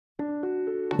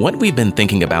What we've been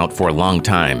thinking about for a long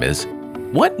time is,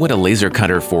 what would a laser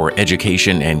cutter for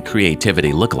education and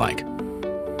creativity look like?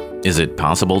 Is it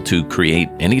possible to create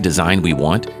any design we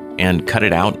want and cut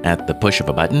it out at the push of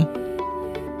a button?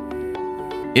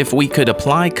 If we could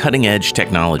apply cutting-edge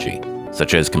technology,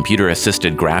 such as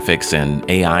computer-assisted graphics and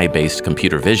AI-based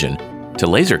computer vision, to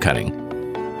laser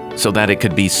cutting, so that it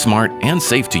could be smart and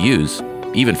safe to use,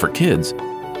 even for kids,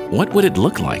 what would it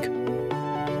look like?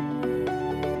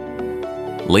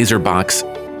 Laserbox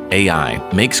AI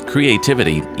makes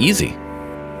creativity easy.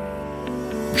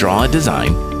 Draw a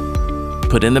design,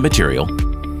 put in the material,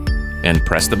 and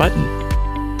press the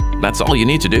button. That's all you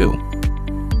need to do.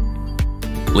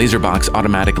 Laserbox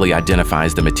automatically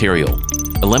identifies the material,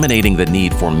 eliminating the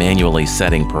need for manually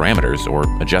setting parameters or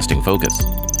adjusting focus.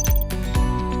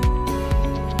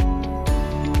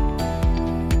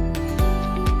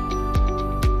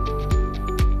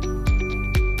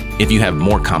 If you have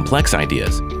more complex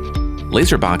ideas,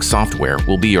 Laserbox software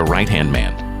will be your right-hand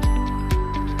man.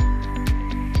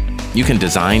 You can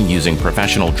design using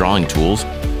professional drawing tools.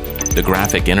 The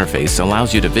graphic interface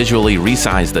allows you to visually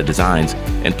resize the designs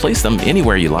and place them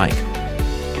anywhere you like.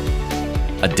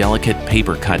 A delicate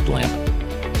paper cut lamp,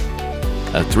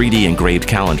 a 3D engraved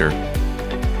calendar,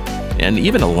 and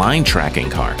even a line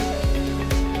tracking car.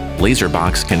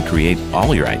 Laserbox can create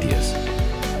all your ideas.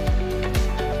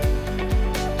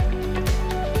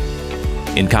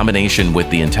 In combination with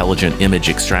the intelligent image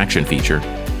extraction feature,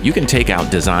 you can take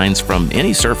out designs from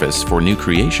any surface for new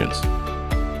creations.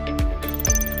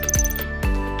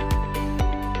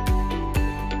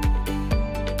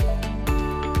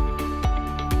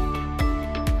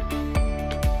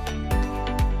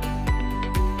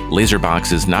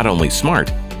 Laserbox is not only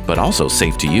smart, but also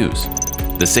safe to use.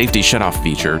 The safety shutoff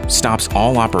feature stops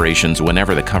all operations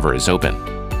whenever the cover is open,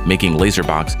 making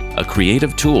Laserbox a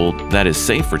creative tool that is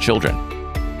safe for children.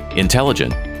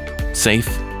 Intelligent,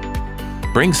 safe,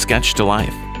 brings sketch to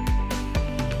life.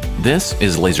 This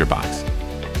is Laserbox,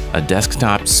 a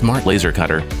desktop smart laser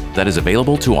cutter that is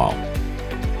available to all.